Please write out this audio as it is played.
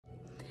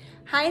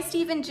Hi,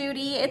 Steve and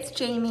Judy, it's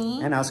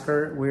Jamie. And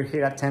Oscar, we're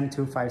here at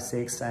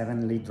 10256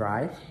 Avonleigh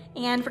Drive.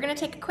 And we're gonna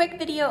take a quick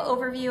video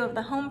overview of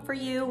the home for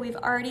you. We've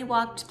already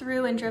walked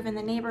through and driven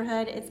the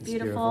neighborhood. It's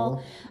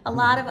beautiful. A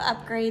lot of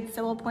upgrades,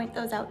 so we'll point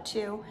those out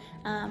too.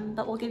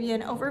 But we'll give you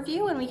an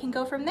overview and we can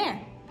go from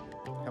there.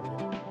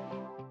 Okay.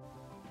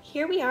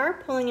 Here we are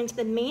pulling into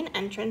the main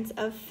entrance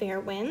of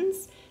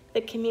Fairwinds, the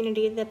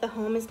community that the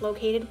home is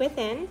located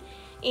within.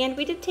 And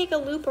we did take a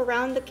loop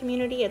around the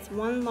community. It's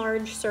one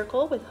large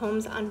circle with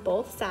homes on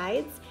both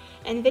sides,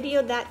 and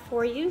videoed that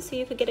for you so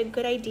you could get a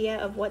good idea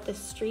of what the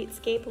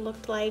streetscape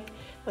looked like,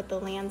 what the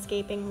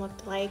landscaping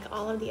looked like,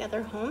 all of the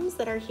other homes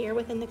that are here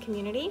within the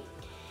community.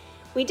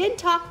 We did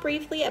talk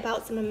briefly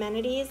about some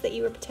amenities that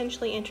you were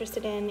potentially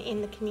interested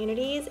in the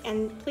communities,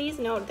 and please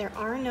note there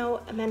are no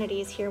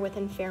amenities here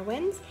within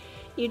Fairwinds.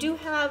 You do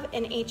have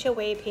an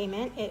HOA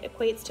payment. It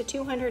equates to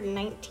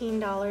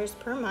 $219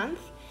 per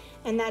month.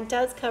 And that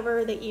does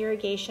cover the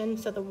irrigation,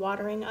 so the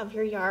watering of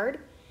your yard.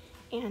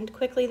 And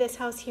quickly, this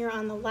house here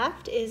on the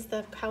left is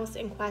the house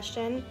in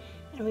question,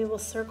 and we will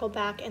circle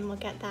back and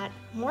look at that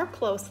more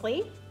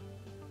closely.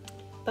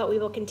 But we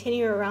will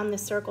continue around the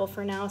circle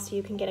for now so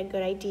you can get a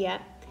good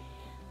idea.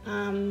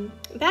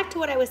 Back to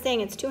what I was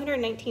saying, it's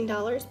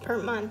 $219 per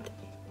month,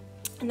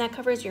 and that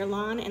covers your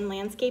lawn and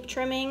landscape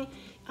trimming,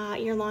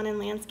 your lawn and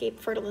landscape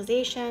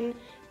fertilization,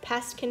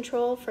 pest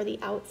control for the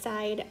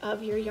outside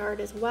of your yard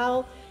as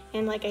well,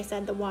 and like I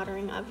said, the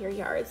watering of your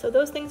yard. So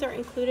those things are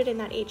included in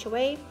that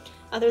HOA.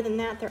 Other than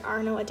that, there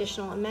are no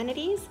additional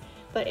amenities,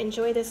 but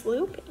enjoy this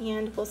loop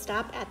and we'll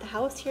stop at the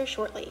house here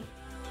shortly.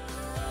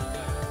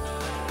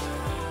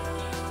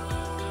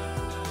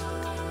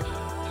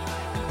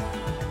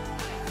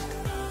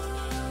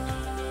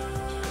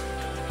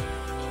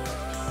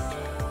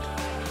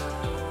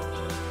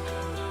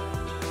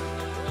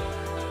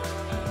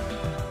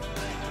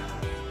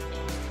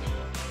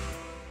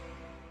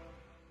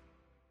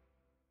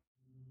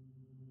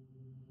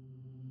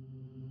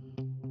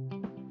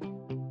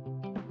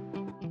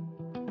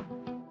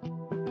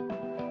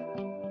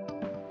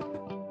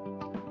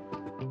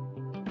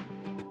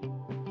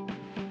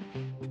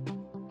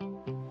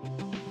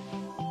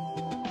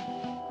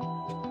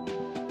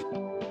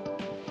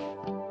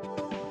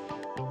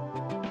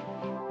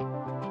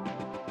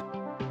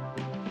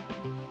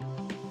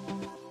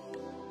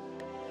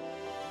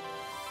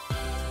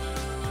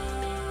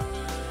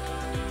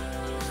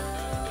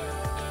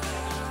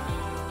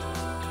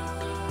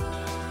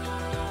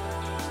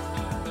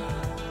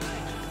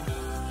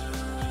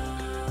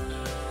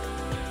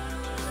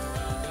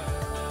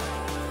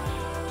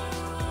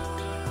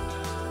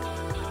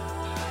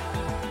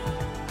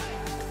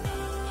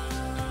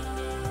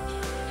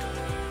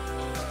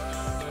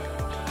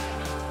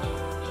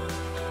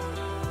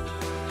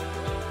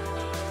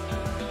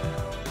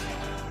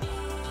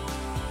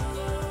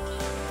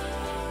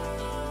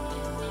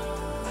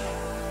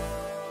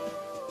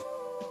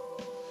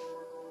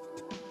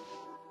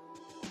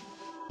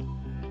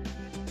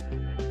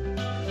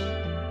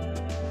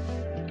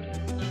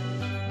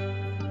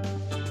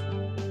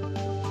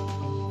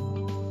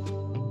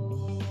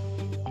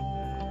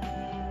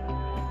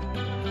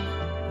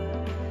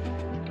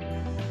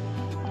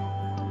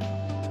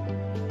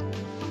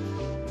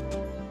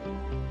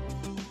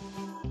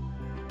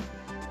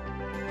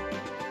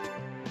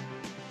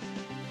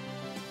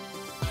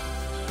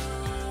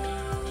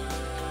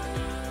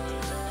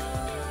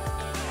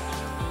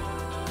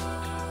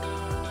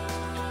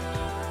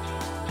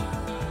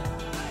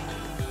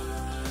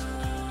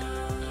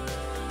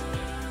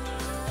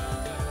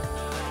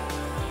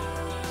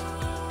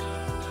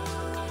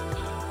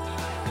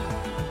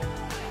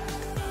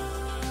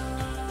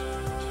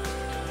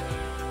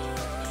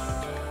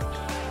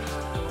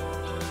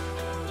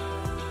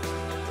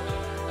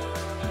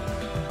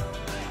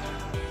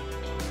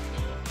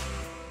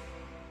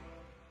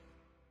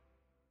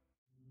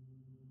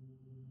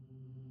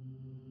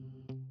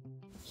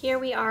 Here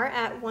we are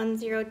at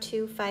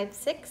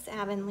 10256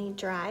 Avonleigh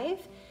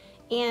Drive,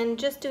 and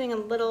just doing a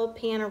little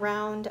pan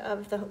around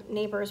of the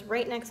neighbors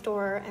right next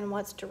door and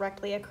what's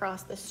directly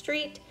across the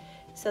street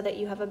so that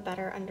you have a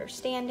better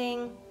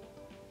understanding.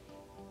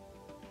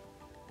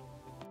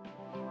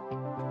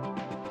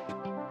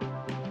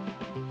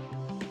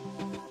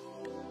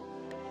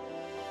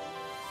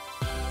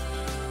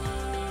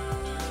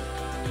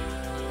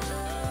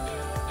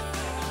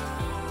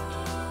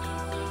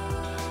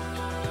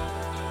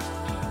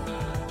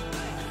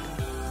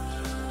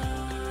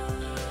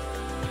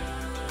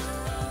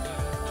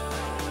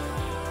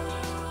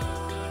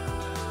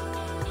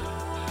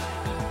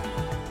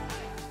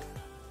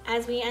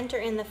 As we enter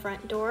in the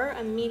front door,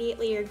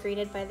 immediately you're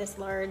greeted by this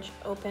large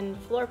open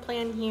floor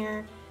plan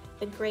here,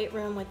 the great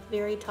room with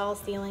very tall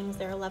ceilings.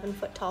 They're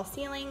 11-foot tall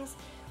ceilings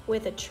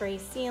with a tray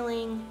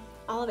ceiling.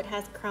 All of it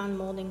has crown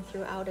molding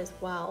throughout as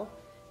well.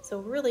 So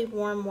really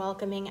warm,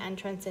 welcoming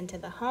entrance into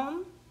the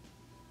home.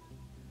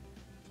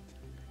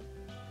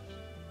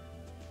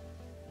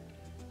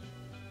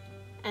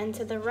 And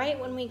to the right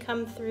when we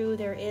come through,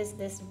 there is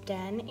this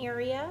den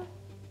area.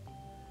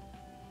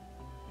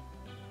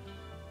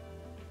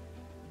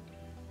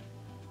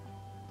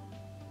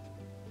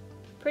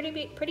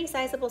 Pretty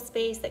sizable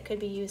space that could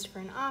be used for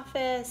an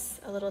office,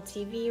 a little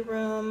TV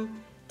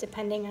room.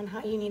 Depending on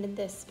how you needed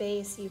this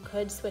space, you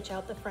could switch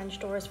out the French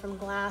doors from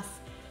glass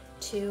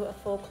to a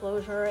full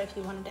closure if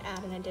you wanted to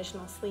add an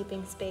additional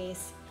sleeping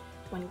space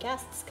when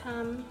guests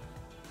come.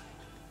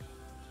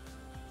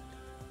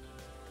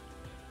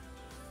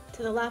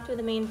 To the left of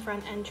the main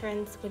front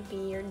entrance would be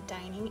your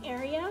dining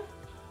area.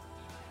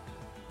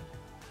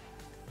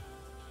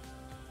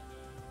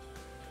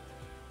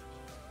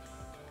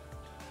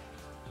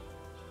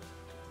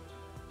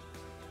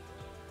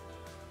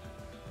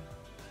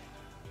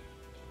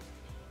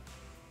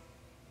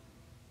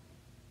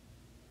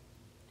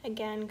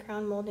 Again,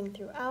 crown molding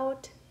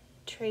throughout,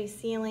 tray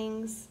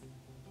ceilings.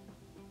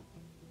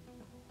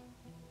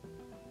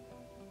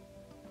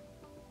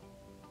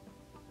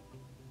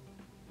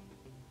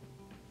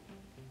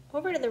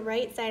 Over to the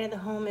right side of the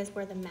home is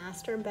where the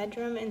master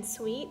bedroom and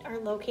suite are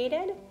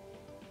located.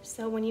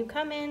 So when you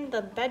come in,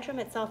 the bedroom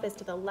itself is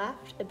to the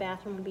left, the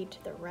bathroom would be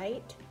to the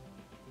right.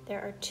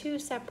 There are two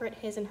separate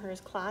his and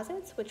hers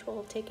closets, which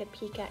we'll take a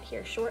peek at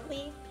here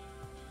shortly,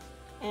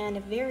 and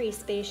a very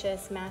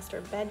spacious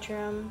master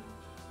bedroom.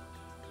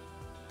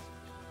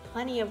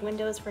 Plenty of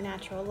windows for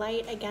natural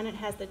light. Again, it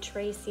has the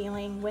tray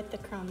ceiling with the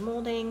crown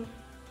molding.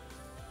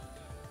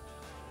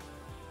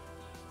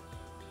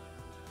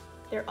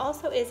 There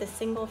also is a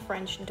single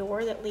French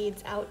door that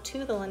leads out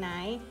to the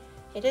lanai.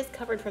 It is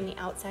covered from the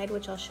outside,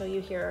 which I'll show you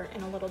here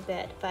in a little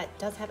bit, but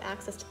does have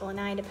access to the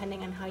lanai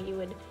depending on how you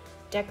would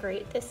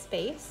decorate this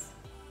space.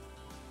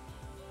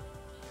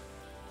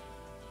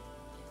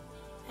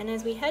 And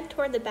as we head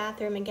toward the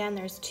bathroom, again,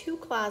 there's two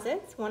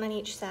closets, one on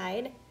each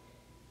side.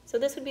 So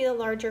this would be the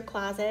larger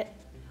closet.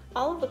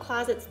 All of the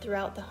closets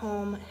throughout the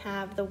home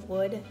have the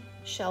wood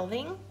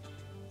shelving,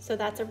 so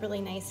that's a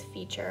really nice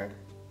feature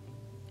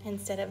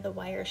instead of the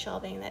wire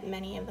shelving that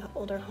many of the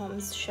older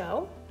homes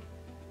show.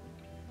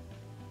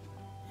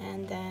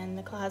 And then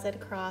the closet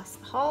across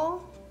the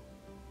hall.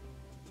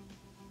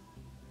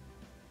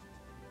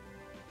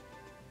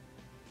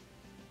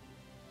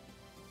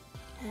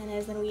 And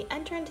as then we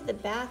enter into the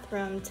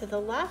bathroom, to the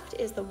left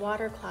is the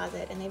water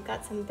closet, and they've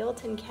got some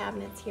built-in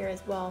cabinets here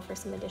as well for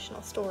some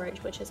additional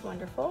storage, which is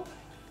wonderful.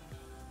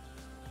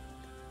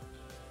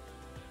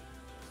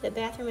 The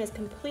bathroom is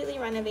completely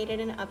renovated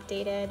and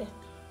updated.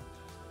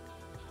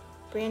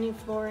 Brand new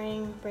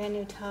flooring, brand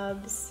new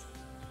tubs,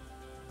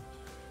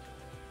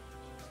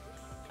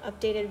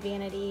 updated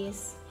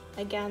vanities.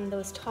 Again,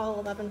 those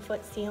tall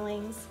 11-foot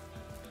ceilings,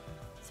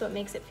 so it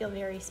makes it feel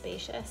very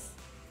spacious.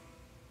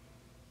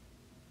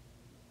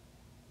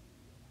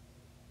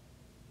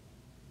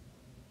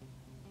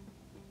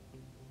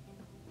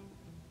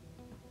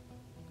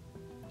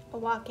 A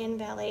walk-in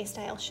valet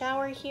style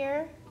shower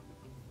here.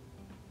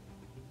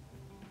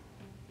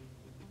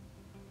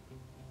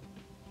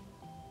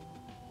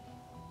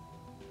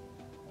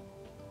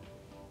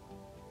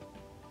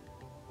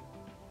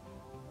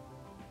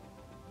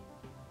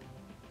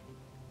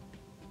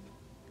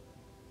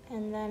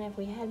 And then if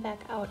we head back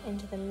out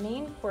into the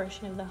main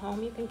portion of the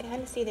home, you can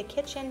kind of see the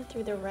kitchen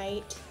through the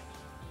right,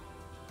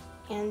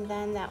 and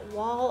then that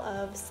wall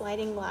of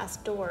sliding glass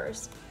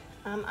doors.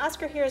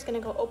 Oscar here is going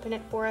to go open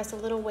it for us a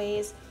little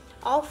ways.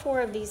 All four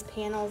of these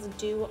panels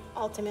do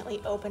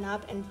ultimately open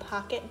up and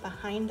pocket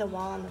behind the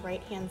wall on the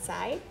right-hand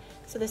side.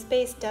 So the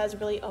space does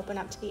really open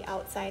up to the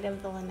outside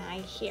of the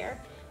lanai here.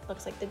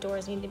 Looks like the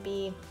doors need to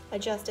be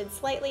adjusted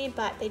slightly,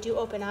 but they do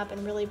open up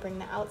and really bring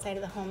the outside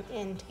of the home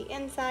into the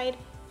inside.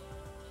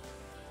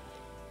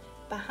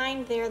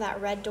 Behind there, that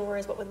red door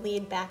is what would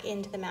lead back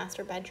into the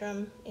master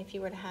bedroom if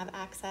you were to have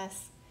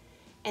access.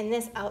 And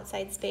this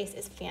outside space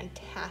is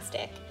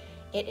fantastic.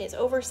 It is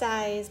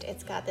oversized.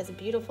 It's got this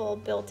beautiful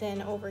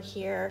built-in over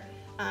here.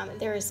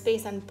 There is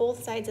space on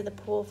both sides of the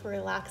pool for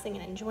relaxing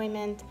and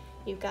enjoyment.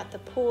 You've got the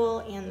pool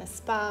and the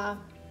spa.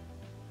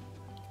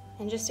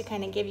 And just to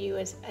kind of give you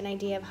an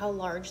idea of how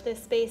large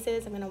this space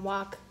is, I'm going to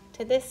walk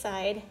to this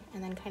side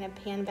and then kind of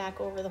pan back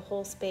over the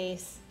whole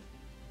space.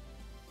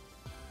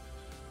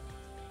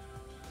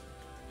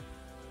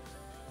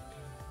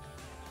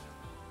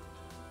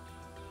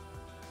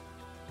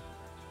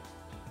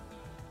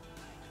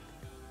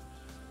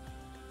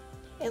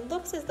 It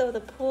looks as though the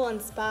pool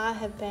and spa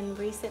have been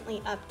recently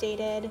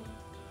updated.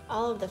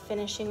 All of the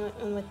finishing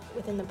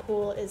within the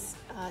pool is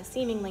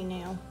seemingly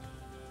new.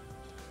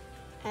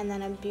 And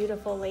then a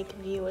beautiful lake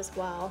view as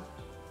well.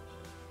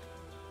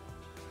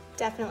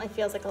 Definitely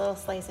feels like a little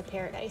slice of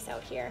paradise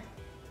out here.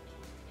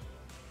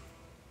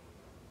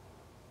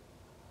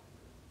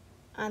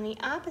 On the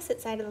opposite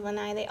side of the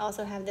lanai, they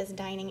also have this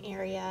dining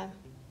area.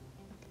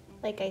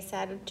 Like I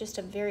said, just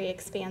a very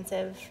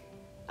expansive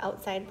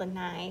outside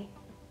lanai.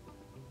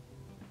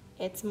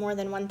 It's more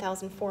than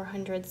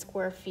 1,400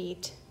 square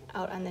feet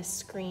out on this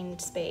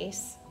screened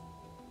space.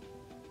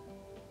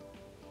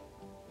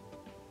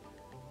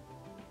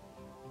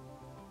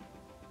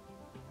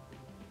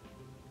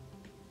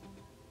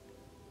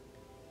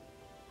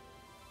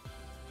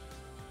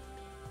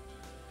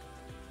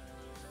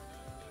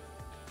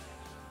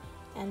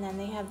 And then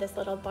they have this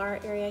little bar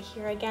area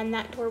here. Again,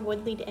 that door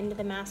would lead into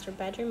the master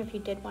bedroom if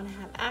you did want to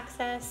have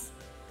access,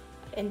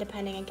 and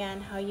depending again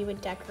how you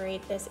would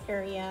decorate this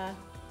area.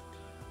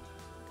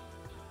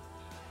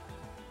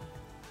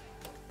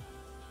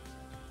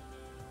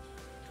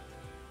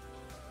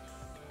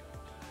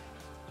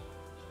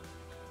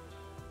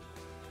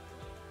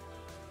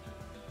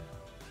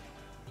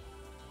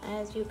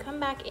 As you come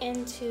back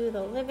into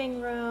the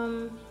living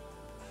room,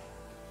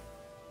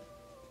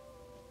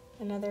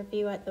 another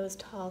view at those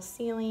tall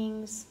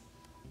ceilings.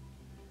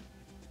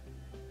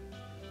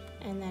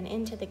 And then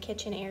into the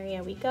kitchen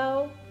area we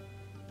go.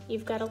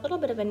 You've got a little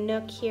bit of a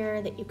nook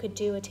here that you could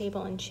do a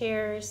table and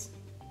chairs.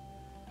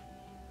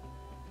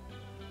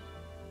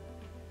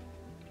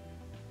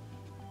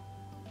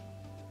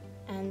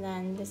 And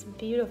then this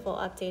beautiful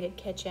updated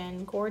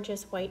kitchen,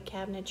 gorgeous white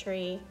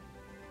cabinetry,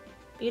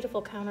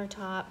 beautiful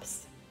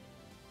countertops.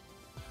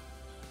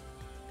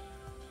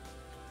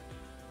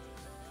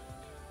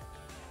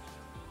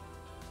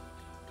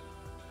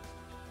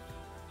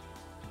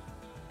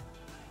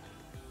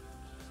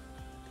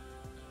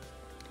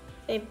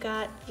 They've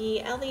got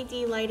the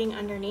LED lighting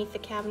underneath the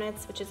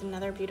cabinets, which is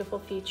another beautiful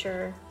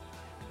feature.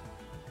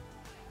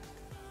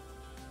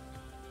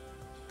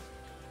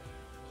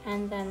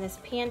 And then this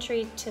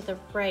pantry to the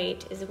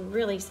right is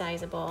really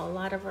sizable, a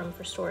lot of room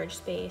for storage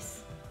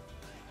space.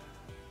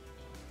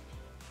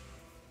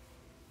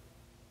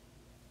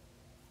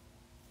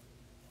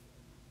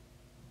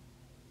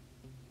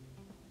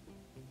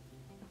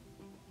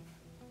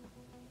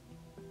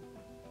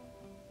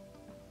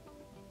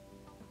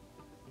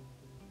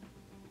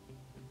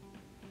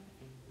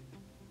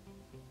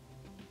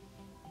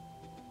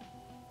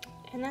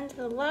 And then to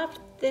the left,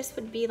 this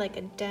would be like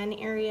a den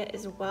area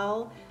as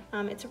well.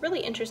 It's a really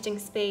interesting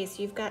space.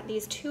 You've got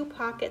these two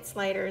pocket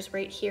sliders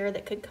right here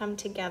that could come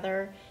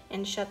together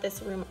and shut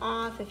this room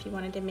off if you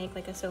wanted to make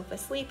like a sofa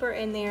sleeper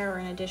in there or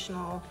an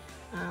additional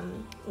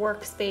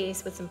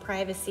workspace with some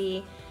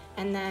privacy.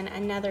 And then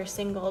another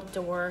single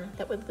door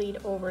that would lead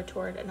over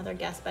toward another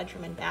guest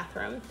bedroom and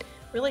bathroom.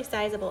 Really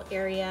sizable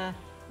area,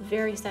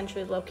 very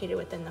centrally located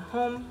within the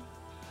home.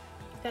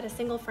 Got a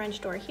single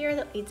French door here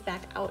that leads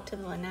back out to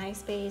the lanai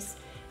space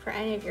for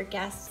any of your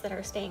guests that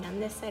are staying on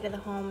this side of the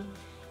home,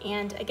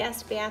 and a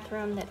guest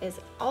bathroom that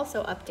is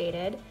also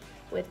updated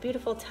with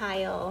beautiful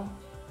tile,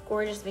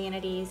 gorgeous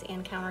vanities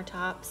and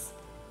countertops,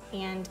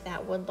 and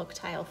that wood look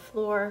tile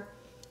floor,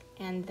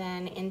 and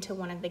then into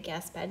one of the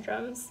guest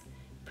bedrooms.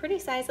 Pretty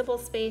sizable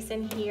space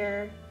in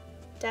here,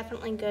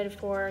 definitely good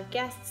for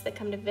guests that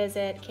come to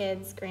visit,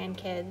 kids,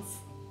 grandkids.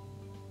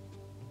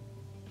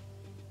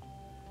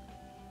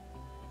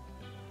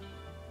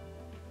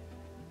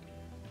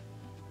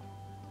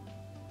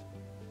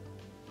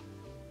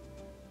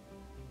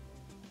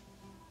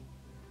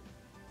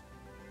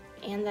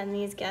 And then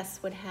these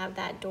guests would have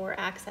that door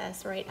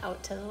access right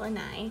out to the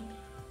lanai.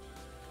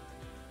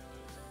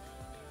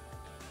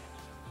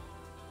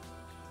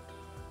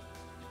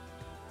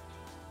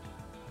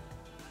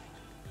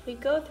 If we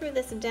go through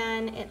this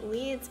den, it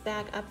leads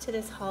back up to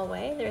this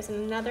hallway. There's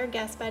another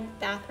guest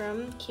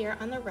bathroom here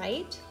on the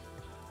right.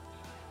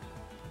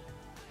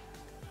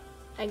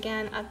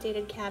 Again,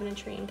 updated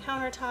cabinetry and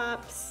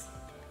countertops,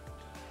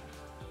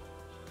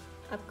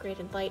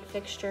 upgraded light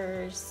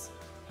fixtures,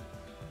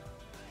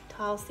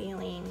 tall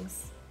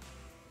ceilings.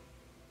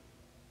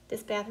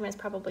 This bathroom is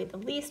probably the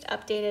least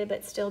updated,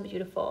 but still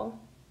beautiful.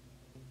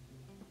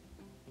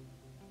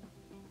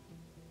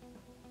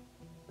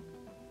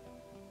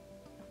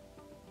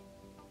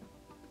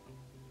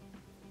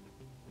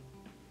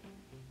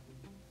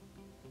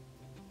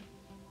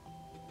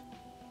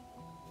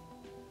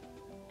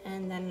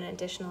 And then an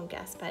additional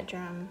guest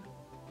bedroom.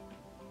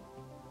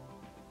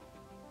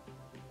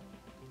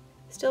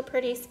 Still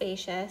pretty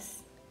spacious.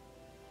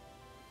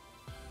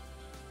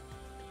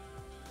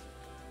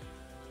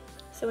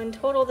 So in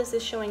total, this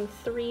is showing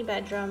 3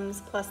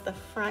 bedrooms plus the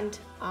front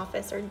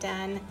office or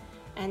den,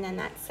 and then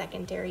that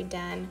secondary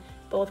den.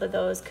 Both of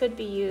those could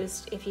be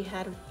used if you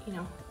had,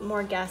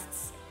 more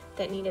guests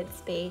that needed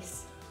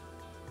space.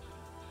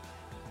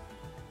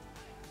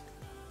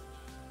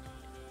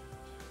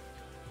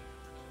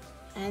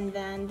 And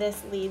then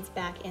this leads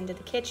back into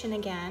the kitchen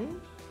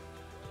again,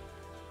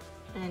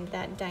 and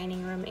that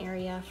dining room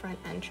area front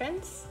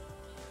entrance.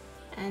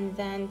 And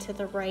then to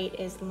the right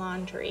is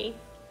laundry.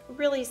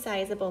 Really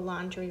sizable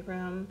laundry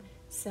room,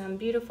 some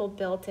beautiful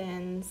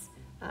built-ins,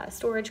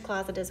 storage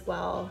closet as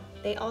well.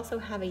 They also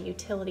have a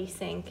utility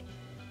sink,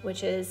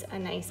 which is a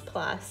nice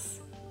plus.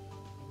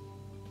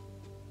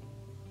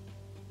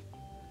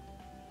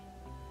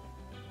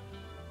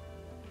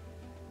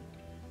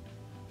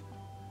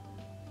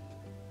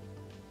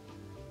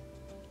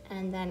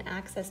 And then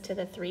access to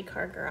the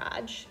 3-car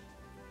garage.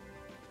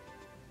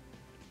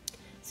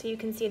 So you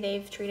can see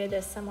they've treated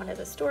this somewhat as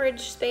a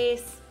storage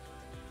space,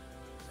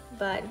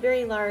 but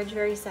very large,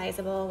 very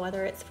sizable,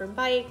 whether it's for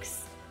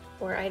bikes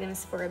or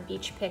items for a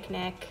beach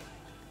picnic.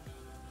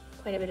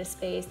 Quite a bit of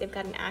space. They've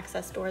got an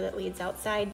access door that leads outside